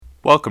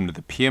Welcome to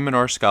the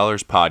PM&R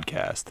Scholars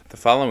Podcast. The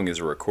following is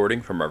a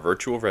recording from our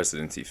virtual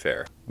residency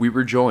fair. We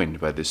were joined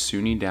by the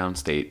SUNY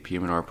Downstate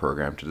PM&R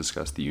program to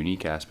discuss the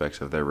unique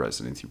aspects of their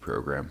residency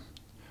program.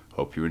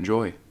 Hope you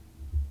enjoy.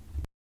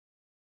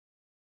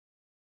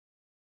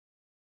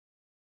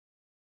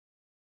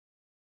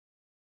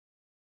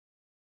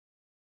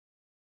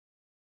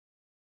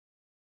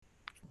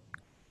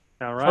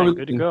 All right,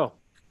 good to go.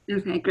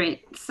 Okay,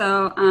 great.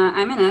 So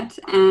I'm Annette,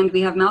 and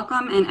we have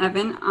Malcolm and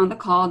Evan on the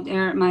call.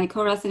 They're my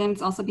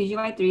co-residents, also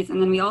PGY3s, and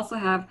then we also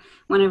have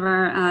one of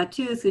our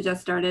twos who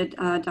just started,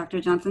 Dr.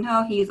 Johnson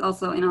Ho. He's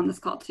also in on this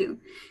call too.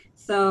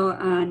 So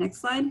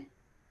next slide.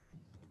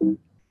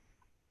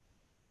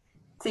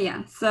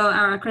 So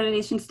our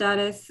accreditation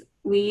status,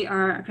 we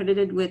are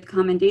accredited with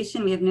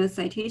commendation. We have no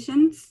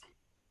citations.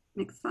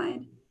 Next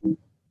slide.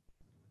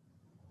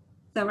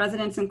 So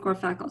residents and core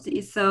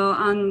faculty. So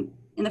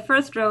in the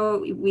first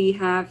row, we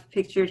have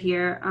pictured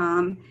here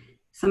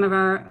some of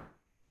our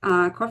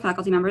core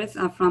faculty members.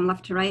 From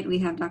left to right, we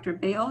have Dr.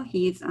 Bale.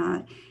 He's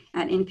at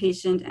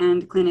inpatient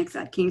and clinics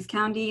at Kings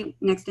County.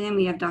 Next to him,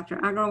 we have Dr.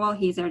 Agarwal.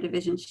 He's our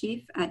division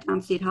chief at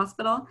Downstate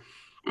Hospital.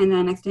 And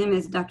then next to him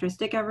is Dr.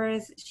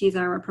 Stickevers. She's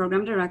our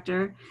program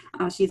director.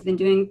 She's been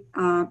doing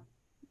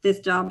this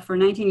job for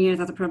 19 years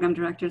as a program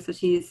director, so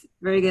she's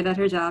very good at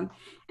her job.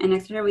 And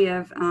next to her, we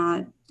have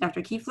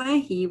Dr.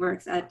 Kiefle. He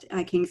works at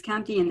Kings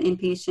County in the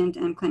inpatient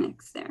and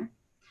clinics there.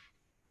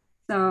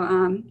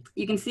 So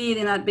you can see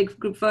in that big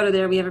group photo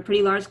there, we have a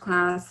pretty large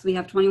class. We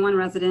have 21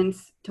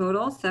 residents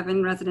total,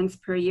 7 residents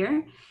per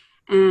year.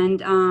 And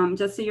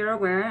just so you're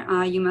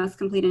aware, you must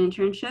complete an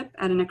internship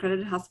at an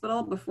accredited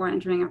hospital before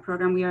entering our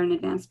program. We are an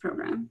advanced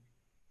program.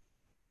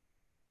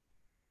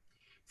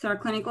 So our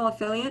clinical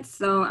affiliates,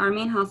 so our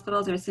main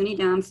hospitals are SUNY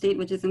Downstate,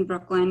 which is in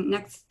Brooklyn.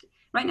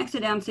 Right next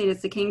to Downstate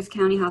is the Kings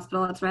County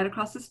Hospital. It's right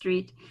across the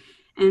street.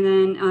 And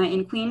then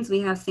in Queens, we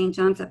have St.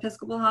 John's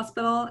Episcopal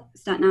Hospital,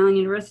 Staten Island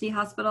University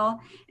Hospital.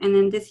 And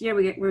then this year,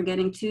 we're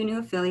getting 2 new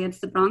affiliates,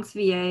 the Bronx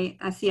VA,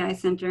 SCI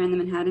Center, and the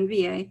Manhattan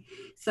VA.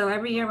 So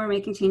every year, we're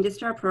making changes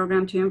to our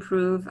program to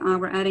improve.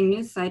 We're adding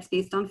new sites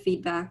based on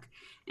feedback.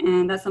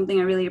 And that's something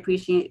I really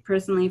appreciate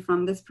personally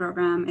from this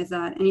program, is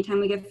that anytime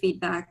we get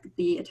feedback,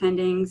 the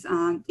attendings,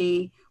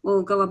 they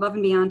will go above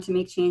and beyond to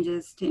make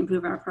changes to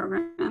improve our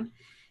program.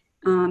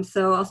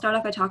 So I'll start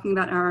off by talking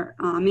about our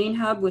main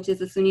hub, which is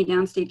the SUNY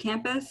Downstate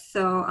campus.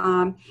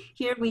 So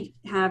here we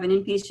have an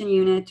inpatient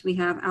unit, we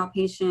have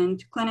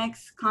outpatient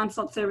clinics,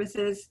 consult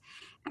services,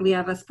 and we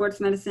have a sports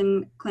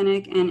medicine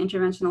clinic and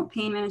interventional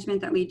pain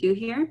management that we do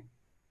here.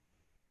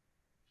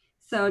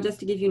 So just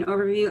to give you an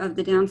overview of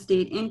the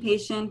Downstate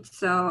inpatient.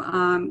 So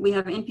we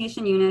have an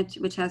inpatient unit,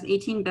 which has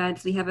 18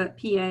 beds. We have a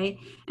PA,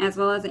 as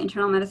well as an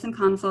internal medicine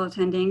consult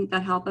attending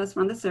that help us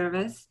run the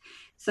service.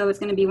 So it's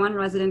going to be 1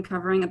 resident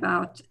covering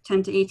about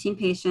 10 to 18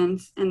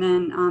 patients, and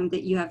then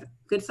that you have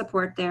good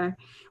support there.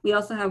 We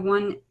also have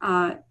 1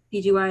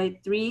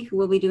 PGY3 who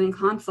will be doing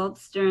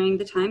consults during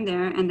the time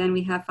there, and then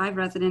we have 5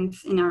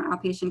 residents in our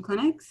outpatient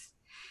clinics.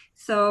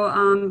 So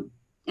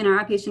in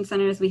our outpatient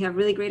centers, we have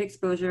really great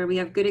exposure. We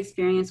have good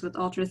experience with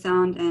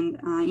ultrasound and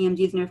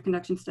EMG's nerve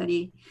conduction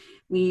study.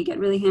 We get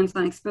really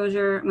hands-on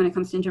exposure when it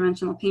comes to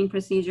interventional pain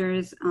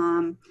procedures.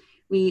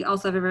 We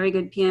also have a very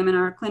good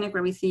PM&R clinic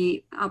where we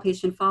see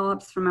outpatient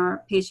follow-ups from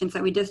our patients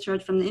that we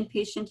discharge from the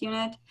inpatient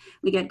unit.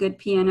 We get good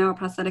PNO,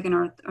 prosthetic and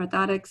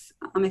orthotics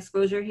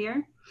exposure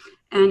here.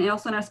 And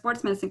also in our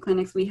sports medicine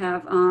clinics, we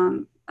have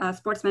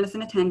sports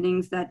medicine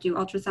attendings that do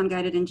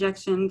ultrasound-guided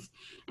injections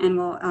and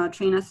will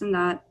train us in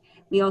that.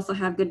 We also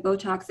have good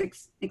Botox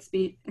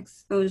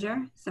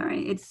exposure.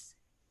 Sorry,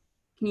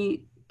 can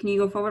you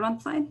go forward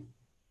on slide?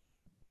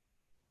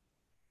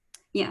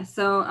 Yeah,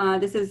 so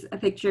this is a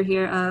picture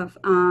here of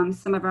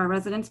some of our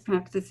residents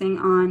practicing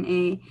on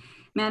a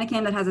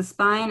mannequin that has a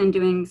spine and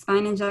doing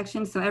spine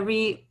injections. So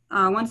every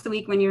once a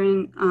week when you're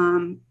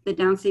in the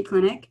Downstate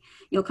clinic,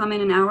 you'll come in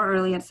an hour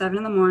early at 7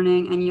 in the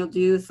morning and you'll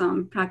do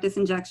some practice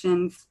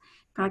injections,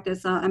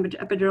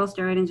 epidural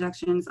steroid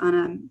injections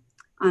on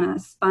a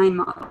spine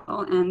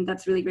model, and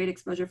that's really great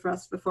exposure for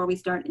us before we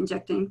start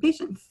injecting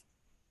patients.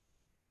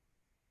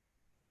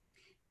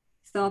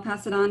 So I'll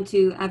pass it on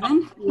to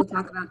Evan, who will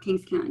talk about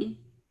Kings County.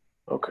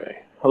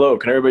 Okay. Hello,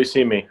 can everybody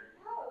see me?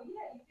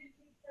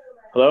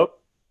 Hello?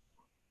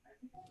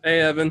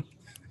 Hey, Evan.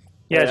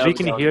 Yes, Hey, we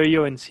can hear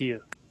you and see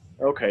you.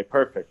 Okay,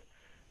 perfect.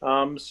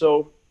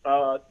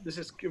 This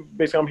is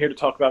basically, I'm here to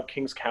talk about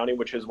Kings County,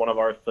 which is one of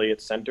our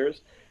affiliate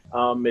centers.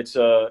 It's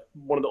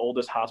one of the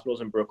oldest hospitals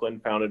in Brooklyn,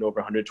 founded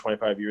over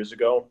 125 years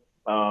ago.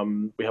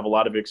 We have a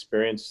lot of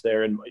experience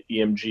there in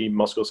EMG,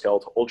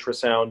 musculoskeletal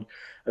ultrasound.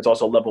 It's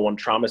also a level 1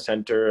 trauma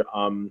center.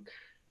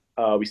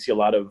 We see a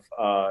lot of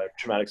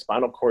traumatic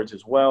spinal cords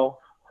as well.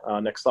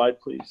 Next slide,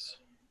 please.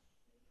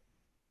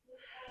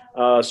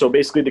 So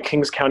basically the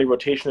Kings County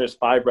rotation, there's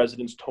 5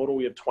 residents total.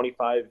 We have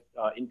 25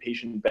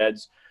 inpatient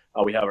beds.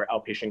 We have our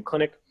outpatient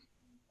clinic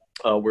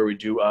where we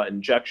do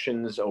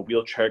injections, a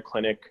wheelchair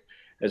clinic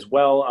as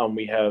well.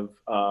 We have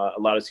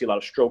see a lot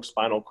of stroke,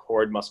 spinal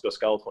cord,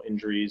 musculoskeletal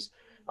injuries,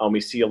 We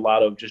see a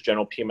lot of just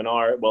general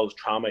PM&R, as well as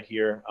trauma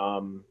here.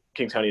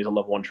 Kings County is a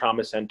level 1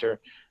 trauma center.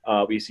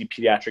 We see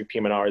pediatric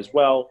PM&R as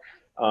well.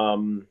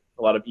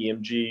 A lot of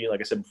EMG, like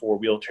I said before,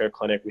 wheelchair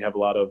clinic. We have a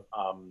lot of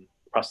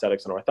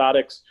prosthetics and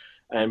orthotics,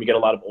 and we get a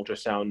lot of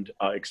ultrasound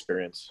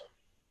experience.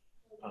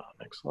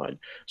 Next slide.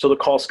 So the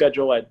call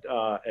schedule at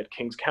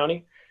Kings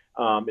County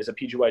is a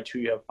PGY2,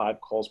 you have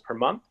 5 calls per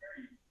month.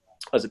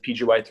 As a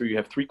PGY3, you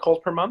have 3 calls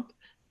per month.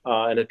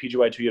 And at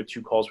PGY2, you have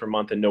 2 calls per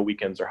month and no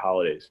weekends or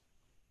holidays.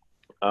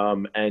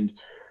 And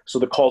so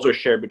the calls are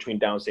shared between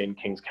Downstate and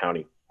Kings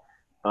County.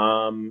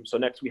 So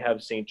next we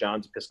have St.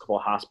 John's Episcopal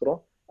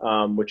Hospital,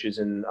 which is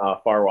in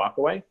Far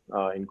Rockaway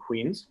in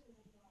Queens.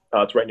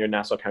 It's right near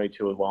Nassau County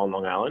too as well in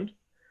Long Island.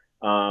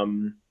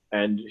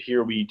 And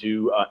here we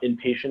do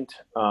inpatient,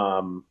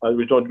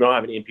 we don't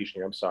have an inpatient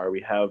here, I'm sorry.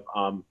 We have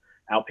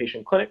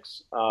outpatient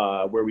clinics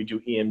where we do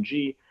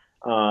EMG.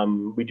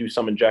 We do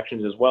some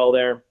injections as well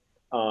there.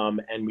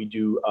 And we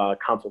do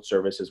consult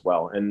service as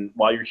well. And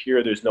while you're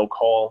here, there's no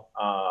call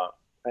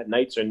at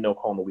nights and no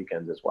call on the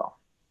weekends as well.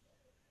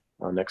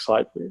 Next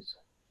slide, please.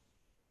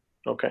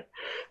 Okay.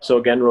 So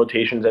again,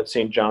 rotations at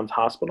St. John's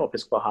Hospital,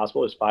 Episcopal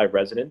Hospital is 5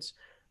 residents.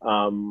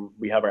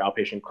 We have our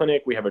outpatient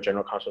clinic. We have a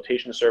general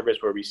consultation service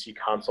where we see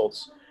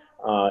consults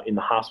in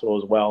the hospital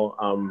as well.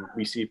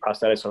 We see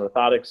prosthetics and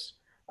orthotics,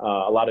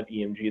 a lot of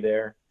EMG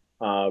there.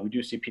 We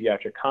do see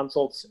pediatric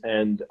consults,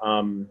 and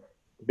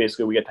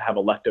basically we get to have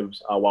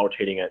electives while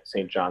rotating at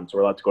St. John's. So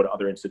we're allowed to go to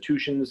other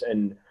institutions,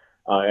 and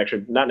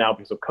actually not now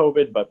because of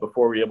COVID, but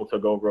before we were able to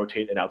go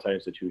rotate in outside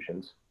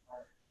institutions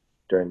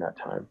during that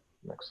time.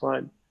 Next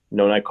slide.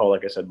 No night call,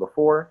 like I said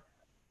before.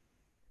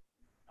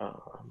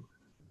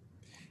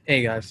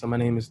 Hey guys, so my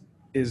name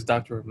is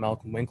Dr.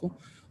 Malcolm Winkle.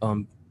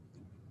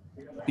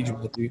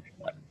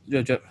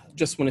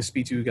 Just want to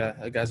speak to you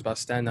guys about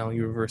Staten Island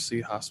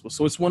University Hospital.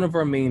 So it's one of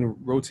our main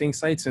rotating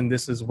sites, and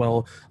this as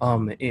well,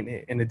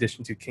 in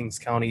addition to Kings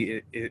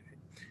County, it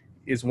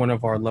is one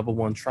of our level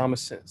 1 trauma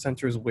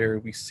centers where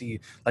we see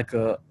like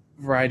a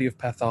variety of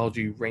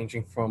pathology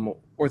ranging from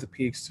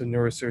orthopedics to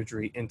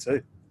neurosurgery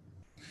into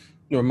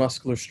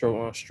neuromuscular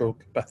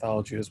stroke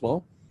pathology as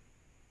well.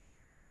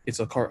 It's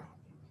a CARF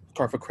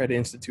accredited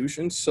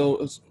institution.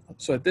 So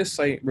at this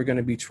site, we're going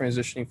to be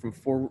transitioning from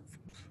four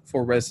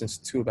residents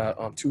to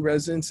about 2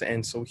 residents.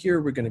 And so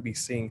here we're going to be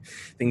seeing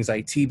things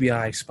like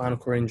TBI, spinal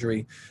cord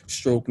injury,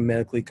 stroke,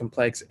 medically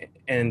complex.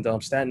 And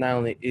Staten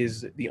Island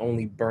is the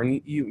only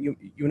burn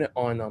unit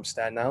on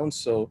Staten Island.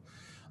 So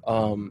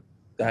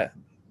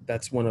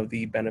that's one of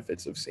the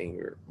benefits of seeing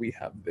your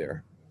rehab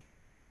there.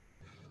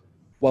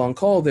 While on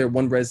call there,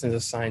 1 resident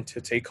is assigned to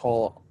take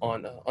call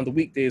on the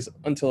weekdays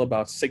until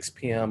about 6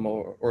 p.m.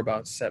 or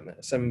about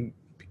 7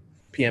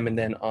 p.m. And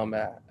then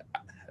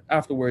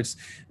afterwards,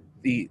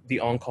 the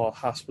on-call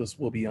hospice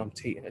will be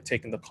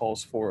taking the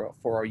calls for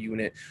our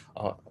unit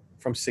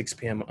from 6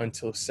 p.m.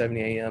 until 7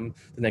 a.m.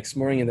 the next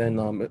morning. And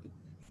then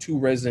 2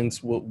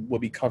 residents will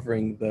be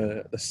covering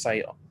the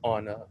site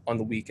on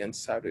the weekends,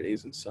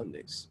 Saturdays and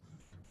Sundays,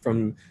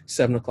 from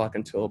 7 o'clock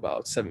until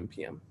about 7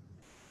 p.m.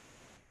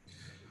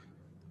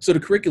 So the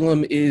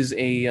curriculum is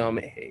a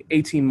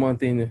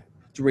 18-month in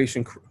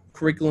duration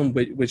curriculum,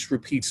 which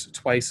repeats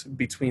twice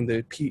between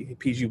the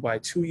PGY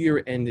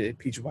 2-year and the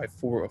PGY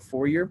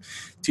 4-year.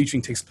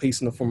 Teaching takes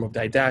place in the form of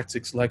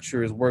didactics,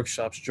 lectures,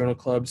 workshops, journal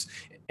clubs,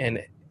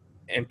 and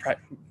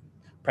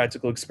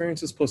practical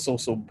experiences, plus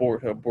also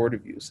board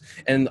reviews.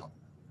 And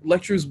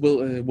lectures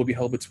will be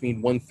held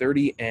between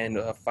 1:30 and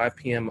 5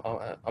 p.m.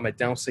 At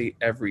Downstate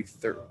every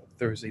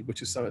Thursday,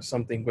 which is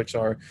something which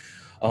our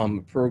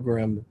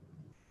program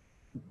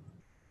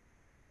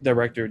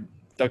director,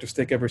 Dr.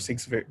 Stickever,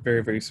 takes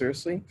very, very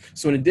seriously.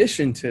 So in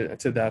addition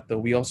to that, though,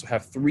 we also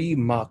have 3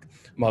 mock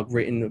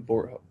written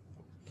board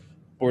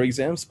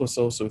exams, plus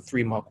also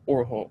 3 mock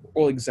oral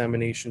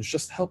examinations,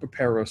 just to help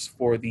prepare us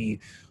for the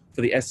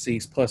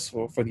essays, plus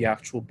for the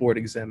actual board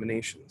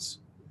examinations.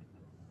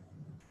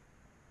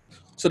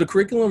 So the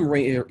curriculum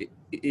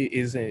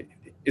is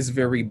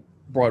very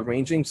broad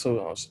ranging.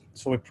 So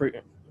it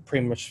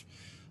pretty much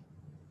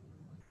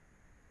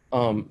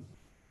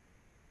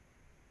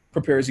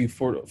prepares you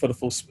for the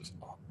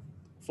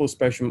full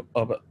spectrum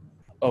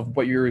of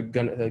what you're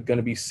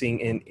gonna be seeing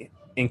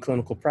in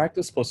clinical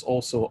practice, plus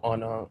also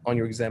on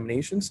your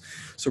examinations.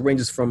 So it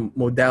ranges from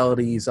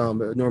modalities,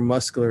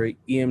 neuromuscular,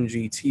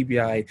 EMG,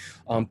 TBI,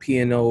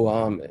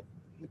 PNO,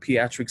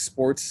 pediatric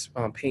sports,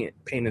 pain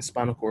and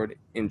spinal cord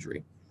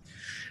injury.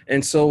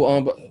 And so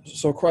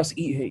across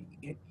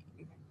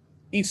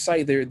each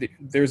site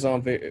there's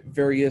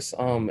various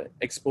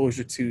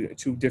exposure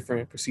to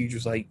different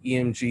procedures like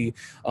EMG,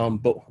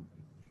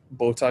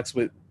 Botox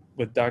with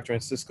Dr.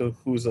 Ancisco,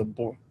 who's a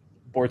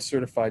board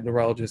certified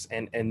neurologist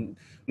and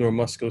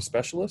neuromuscular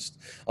specialist,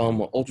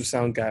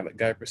 ultrasound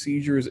guide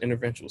procedures,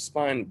 interventional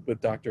spine with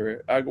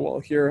Dr.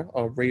 Agarwal here,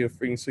 radio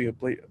frequency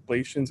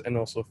ablations, and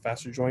also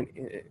fascial joint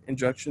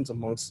injections,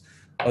 amongst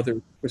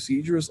other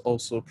procedures,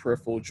 also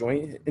peripheral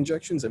joint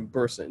injections and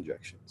bursa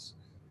injections.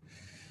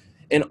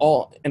 And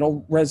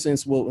all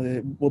residents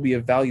will be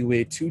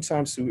evaluated 2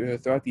 times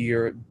throughout the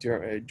year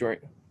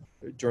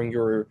during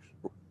your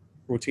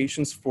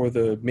rotations for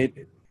the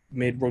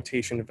mid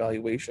rotation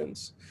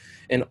evaluations,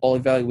 and all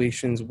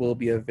evaluations will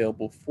be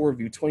available for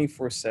review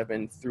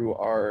 24/7 through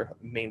our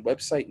main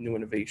website, New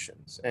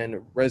Innovations,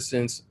 and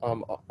residents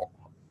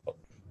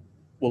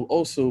will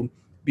also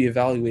be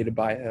evaluated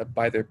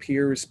by their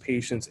peers,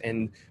 patients,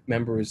 and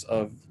members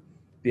of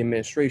the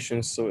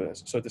administration, so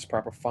there's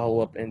proper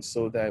follow-up, and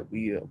so that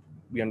we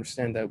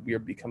understand that we are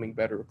becoming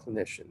better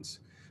clinicians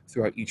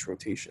throughout each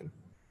rotation.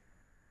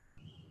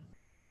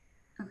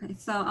 Okay,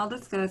 so I'll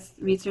discuss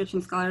research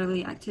and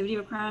scholarly activity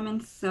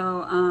requirements.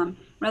 So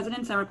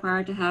residents are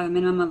required to have a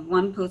minimum of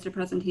one poster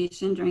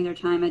presentation during their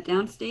time at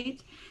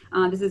Downstate.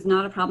 This is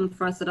not a problem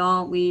for us at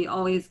all. We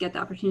always get the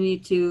opportunity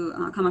to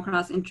come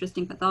across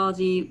interesting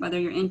pathology, whether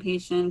you're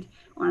inpatient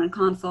or in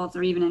consults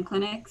or even in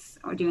clinics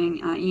or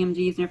doing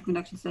EMGs, nerve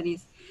conduction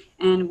studies.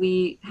 And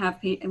we have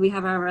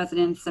our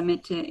residents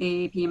submit to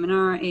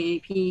AAP-M&R,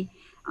 AAP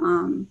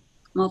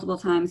multiple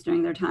times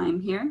during their time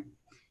here.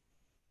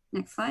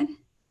 Next slide.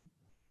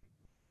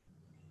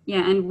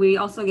 Yeah, and we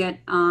also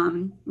get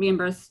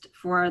reimbursed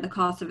for the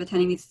cost of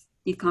attending these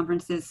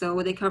conferences.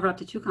 So they cover up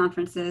to 2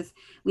 conferences.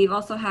 We've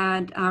also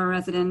had our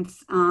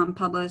residents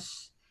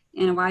publish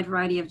in a wide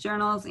variety of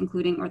journals,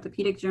 including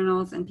orthopedic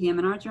journals and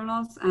PM&R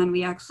journals. And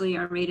we actually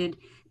are rated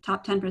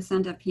top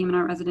 10% of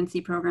PM&R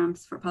residency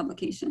programs for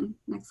publication.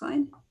 Next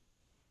slide.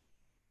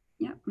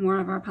 Yeah, more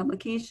of our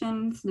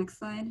publications. Next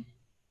slide.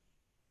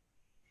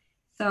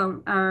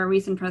 So our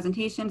recent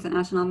presentations at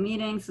national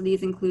meetings, so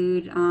these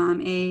include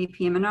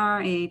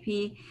AAP-M&R,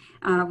 AAP.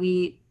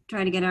 We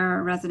try to get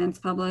our residents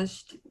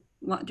published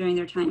during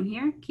their time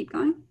here. Keep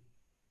going.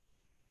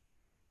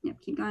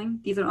 Yep, keep going.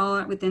 These are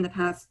all within the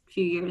past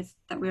few years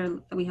that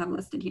we have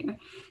listed here.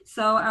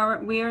 So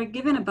we are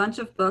given a bunch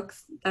of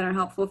books that are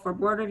helpful for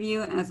board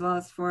review as well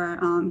as for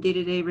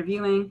day-to-day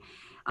reviewing.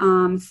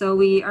 So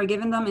we are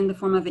given them in the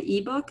form of an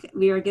ebook.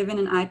 We are given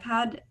an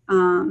iPad,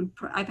 I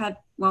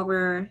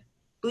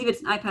believe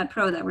it's an iPad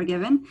Pro that we're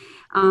given,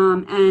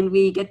 and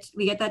we get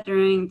that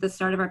during the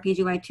start of our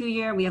PGY2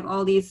 year. We have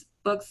all these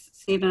books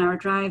saved on our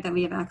drive that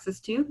we have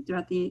access to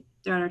throughout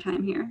our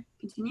time here.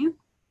 Continue.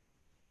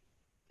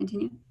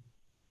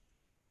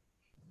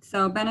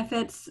 So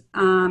benefits.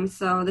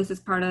 So this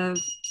is part of.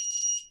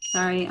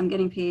 Sorry, I'm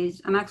getting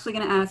paged. I'm actually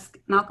going to ask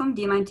Malcolm.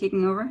 Do you mind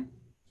taking over?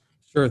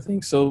 Sure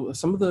thing. So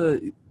some of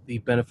the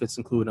benefits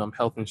include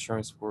health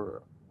insurance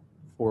for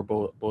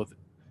both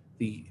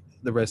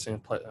the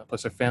resident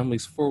plus their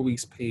families, 4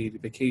 weeks paid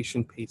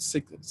vacation, paid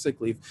sick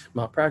leave,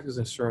 malpractice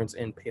insurance,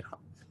 and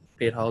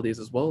paid holidays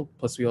as well.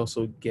 Plus, we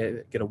also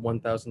get a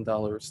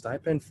 $1,000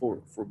 stipend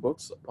for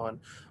books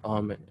upon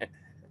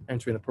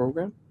entering the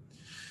program.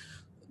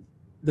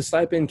 The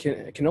stipend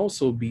can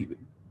also be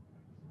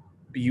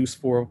used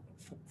for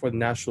the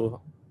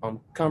national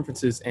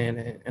conferences,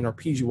 and our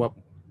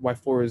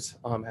PGY4s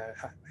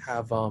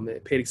have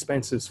paid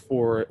expenses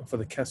for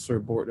the Kessler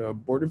board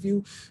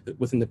review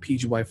within the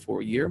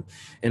PGY4 year,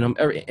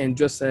 and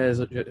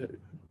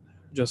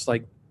just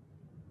like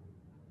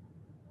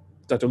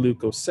Dr.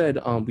 Luco said,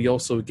 we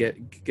also get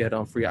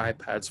free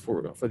iPads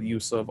for the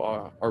use of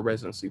our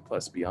residency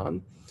plus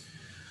beyond.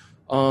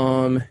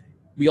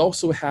 We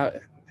also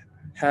have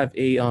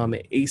a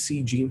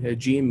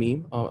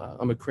ACGME,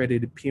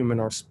 accredited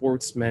PM&R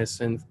Sports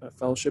Medicine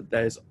Fellowship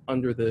that is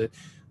under the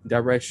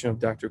direction of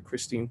Dr.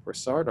 Christine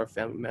Broussard, our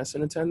family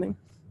medicine attending.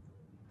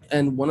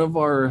 And one of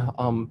our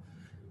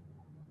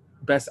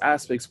best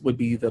aspects would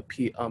be the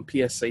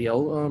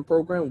PSAL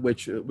program,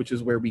 which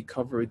is where we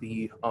cover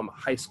the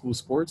high school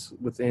sports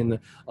within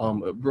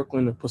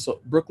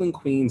Brooklyn,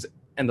 Queens,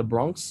 and the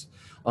Bronx.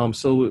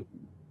 So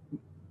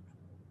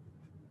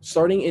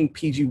starting in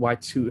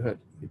PGY2,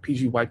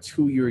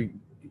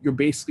 you're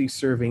basically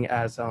serving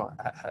as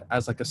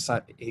like a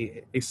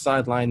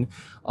sideline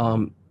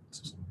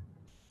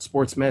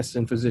sports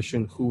medicine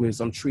physician who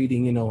is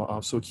treating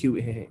so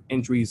acute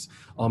injuries,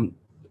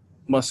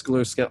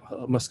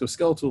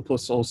 musculoskeletal,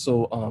 plus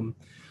also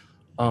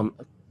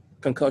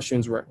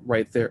concussions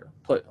right there.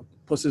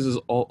 Plus this is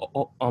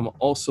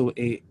also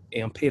a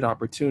paid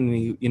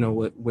opportunity,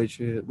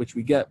 which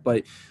we get.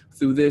 But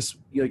through this,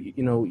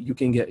 you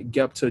can get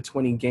up to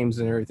 20 games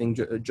and everything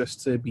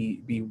just to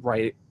be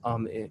right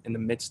in the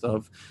midst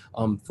of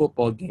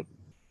football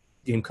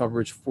game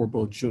coverage for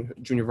both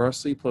junior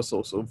varsity plus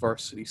also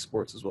varsity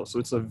sports as well. So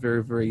it's a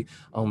very, very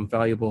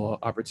valuable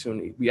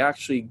opportunity. We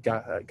actually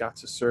got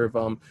to serve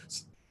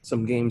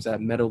some games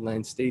at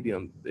Meadowlands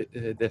Stadium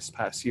this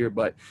past year,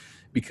 but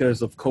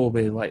because of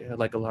COVID,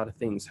 like a lot of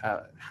things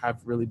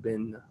have really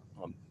been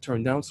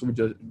turned down. So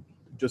we're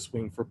just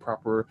waiting for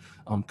proper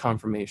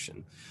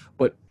confirmation.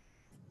 But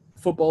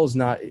football is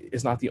not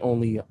the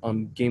only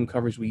game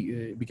coverage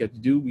we get to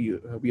do.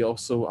 We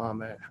also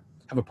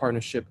have a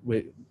partnership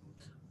with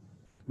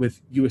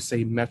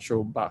USA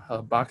Metro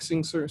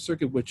Boxing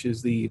Circuit, which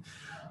is the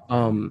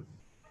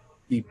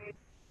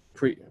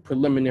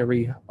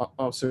preliminary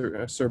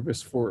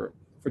service for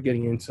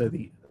getting into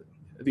the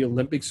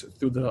Olympics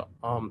through the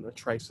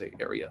Tri-State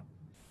area.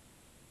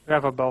 We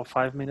have about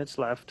 5 minutes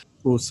left.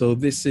 Cool. So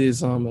this is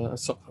some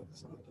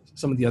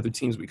of the other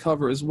teams we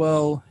cover as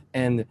well,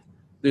 and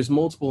there's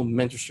multiple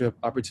mentorship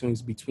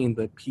opportunities between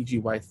the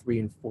PGY 3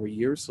 and 4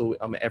 years. So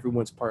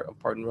everyone's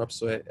partner up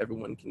so that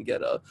everyone can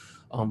get a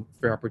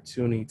fair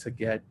opportunity to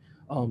get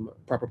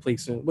proper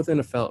placement within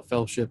a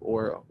fellowship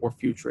or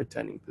future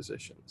attending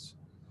positions.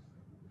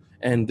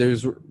 And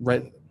there's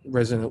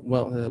resident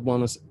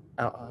wellness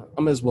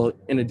as well,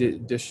 in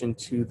addition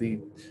to the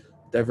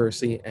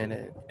diversity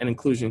and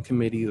inclusion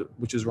committee,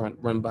 which is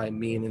run by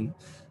me and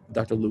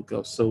Dr.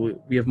 Luco. So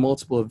we have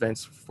multiple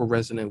events for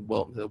resident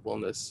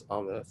wellness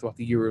throughout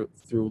the year,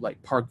 through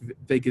like park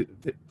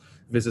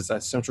visits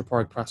at Central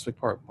Park, Prospect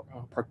Park,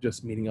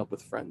 just meeting up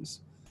with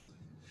friends.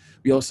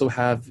 We also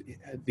have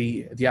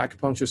the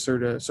acupuncture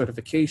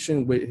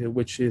certification,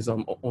 which is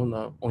only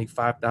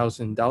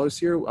 $5,000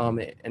 here,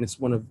 and it's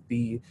one of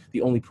the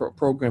only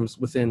programs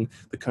within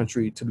the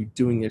country to be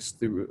doing this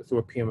through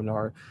a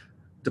PM&R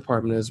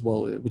department as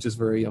well, which is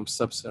very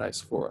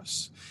subsidized for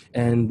us.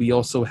 And we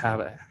also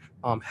have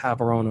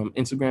our own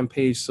Instagram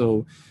page.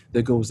 So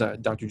there goes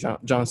Dr.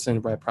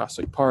 Johnson, right,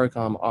 Prospect Park,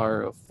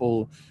 our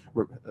full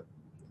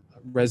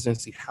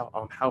residency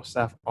house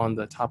staff on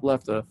the top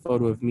left, a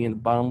photo of me in the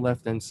bottom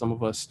left, and some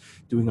of us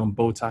doing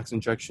Botox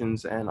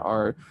injections, and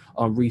our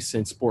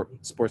recent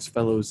sports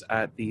fellows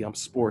at the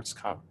sports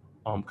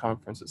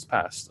conference this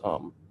past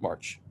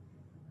March.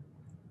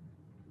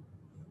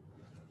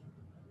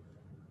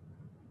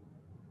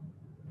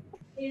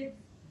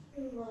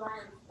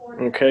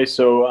 Okay,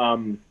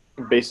 so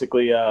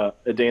basically a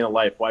day in the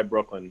life. Why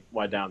Brooklyn?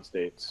 Why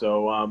downstate?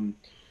 So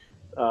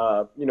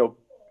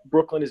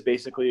Brooklyn is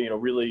basically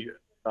really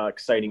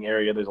exciting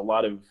area. There's a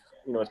lot of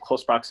it's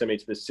close proximity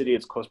to the city.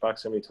 It's close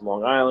proximity to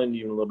Long Island,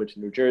 even a little bit to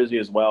New Jersey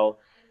as well.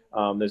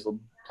 There's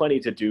plenty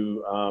to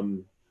do.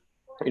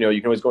 You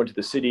can always go into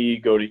the city,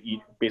 go to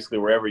eat basically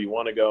wherever you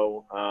want to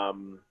go.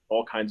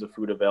 All kinds of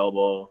food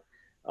available,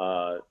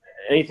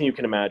 anything you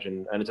can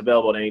imagine, and it's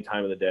available at any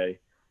time of the day.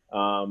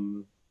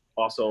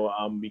 Also,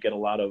 we get a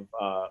lot of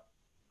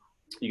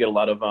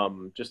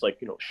just like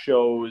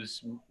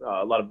shows,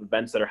 a lot of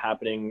events that are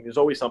happening. There's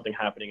always something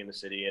happening in the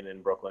city and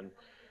in Brooklyn,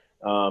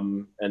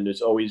 and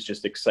there's always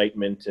just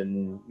excitement,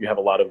 and you have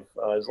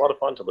there's a lot of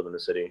fun to live in the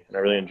city, and I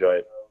really enjoy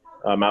it.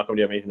 Malcolm,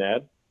 do you have anything to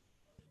add?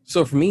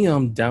 So for me,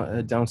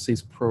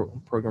 Downstate's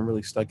program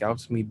really stuck out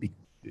to me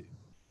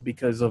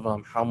because of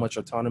how much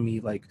autonomy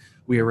like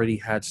we already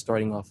had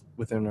starting off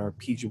within our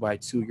PGY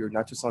 2 year,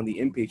 not just on the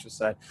inpatient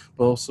side,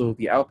 but also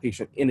the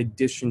outpatient, in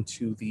addition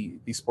to the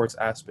sports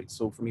aspect.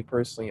 So for me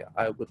personally,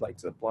 I would like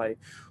to apply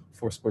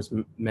for sports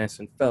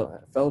medicine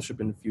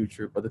fellowship in the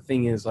future. But the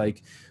thing is,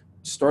 like,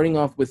 starting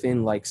off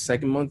within like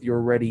second month, you're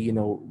already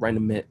right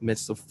in the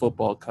midst of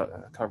football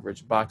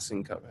coverage,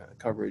 boxing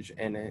coverage,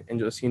 and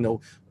just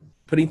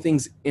putting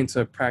things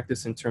into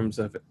practice in terms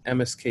of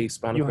MSK,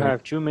 spinal You cord,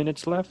 have 2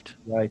 minutes left.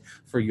 right,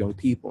 for young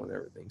people and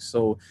everything.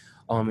 So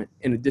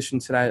in addition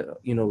to that,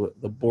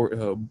 the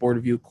board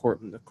review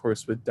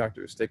course with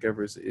Dr.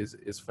 Stickovers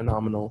is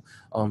phenomenal.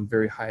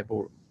 Very high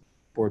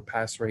board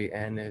pass rate,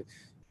 and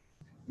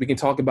we can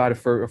talk about it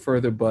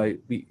further, but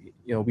we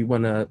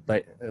want to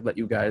let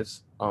you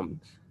guys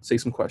say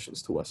some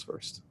questions to us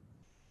first.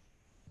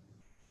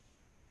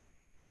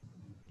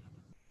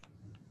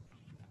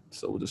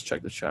 So we'll just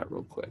check the chat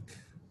real quick.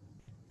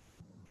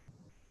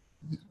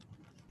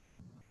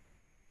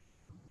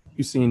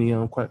 You see any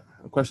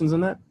questions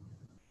on that?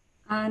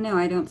 No,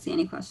 I don't see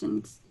any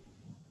questions.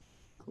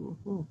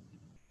 Cool.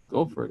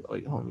 Go for it.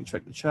 Let me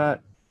check the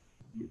chat.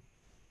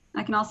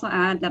 I can also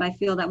add that I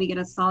feel that we get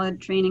a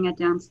solid training at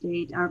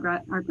Downstate.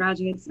 Our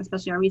graduates,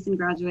 especially our recent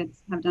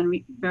graduates, have done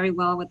very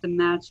well with the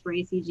match for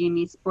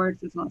ACGME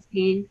sports as well as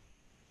pain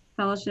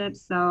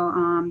fellowships. So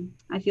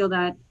I feel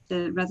that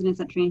the residents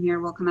that train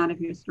here will come out of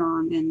here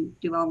strong and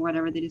do well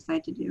whatever they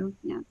decide to do.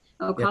 Yeah.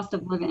 Oh, cost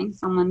of living.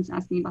 Someone's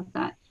asking about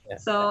that. Yeah.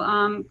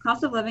 So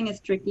cost of living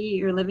is tricky.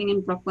 You're living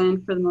in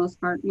Brooklyn for the most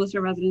part. Most of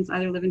our residents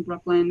either live in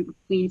Brooklyn,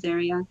 Queens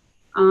area.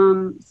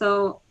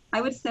 So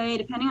I would say,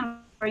 depending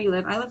on where you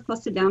live, I live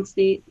close to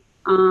Downstate.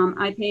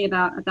 I pay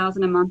about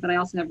 $1,000 a month, but I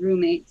also have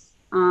roommates.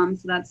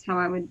 So that's how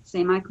I would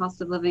say my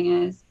cost of living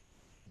is.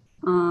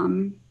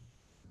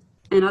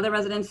 And other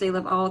residents, they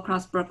live all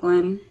across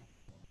Brooklyn,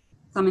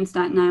 some in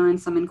Staten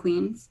Island, some in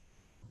Queens.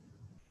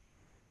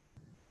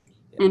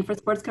 Yeah. And for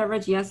sports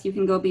coverage, yes, you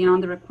can go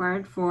beyond the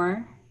required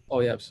 4. Oh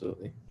yeah,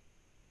 absolutely.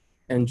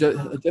 And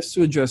just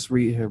to address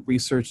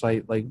research,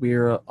 like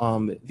we're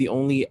the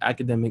only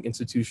academic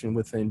institution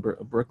within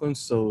Brooklyn,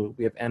 so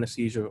we have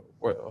anesthesia,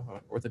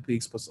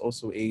 orthopedics, plus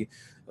also a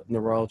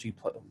neurology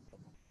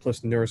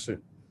plus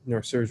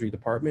neurosurgery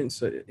department.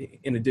 So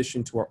in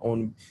addition to our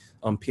own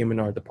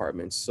PM&R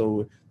departments,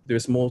 so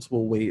there's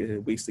multiple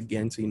ways to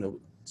get into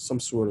some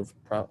sort of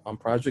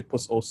project.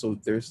 Plus also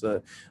there's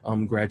the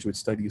graduate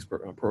studies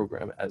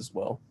program as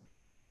well,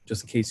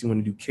 just in case you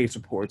want to do case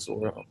reports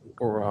or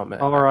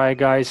all right,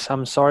 guys,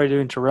 I'm sorry to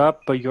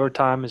interrupt, but your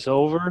time is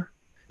over.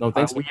 No,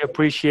 thanks. We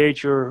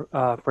appreciate your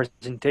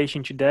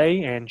presentation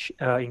today and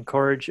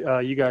encourage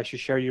you guys to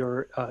share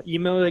your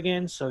email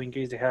again. So in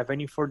case they have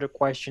any further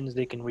questions,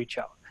 they can reach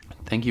out.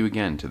 Thank you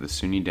again to the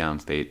SUNY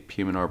Downstate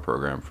PM&R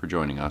program for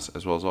joining us,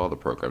 as well as all the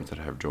programs that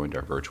have joined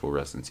our virtual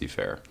residency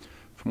fair.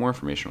 For more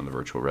information on the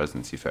virtual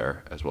residency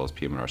fair, as well as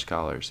PM&R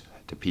Scholars,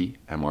 head to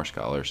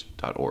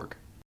pmrscholars.org.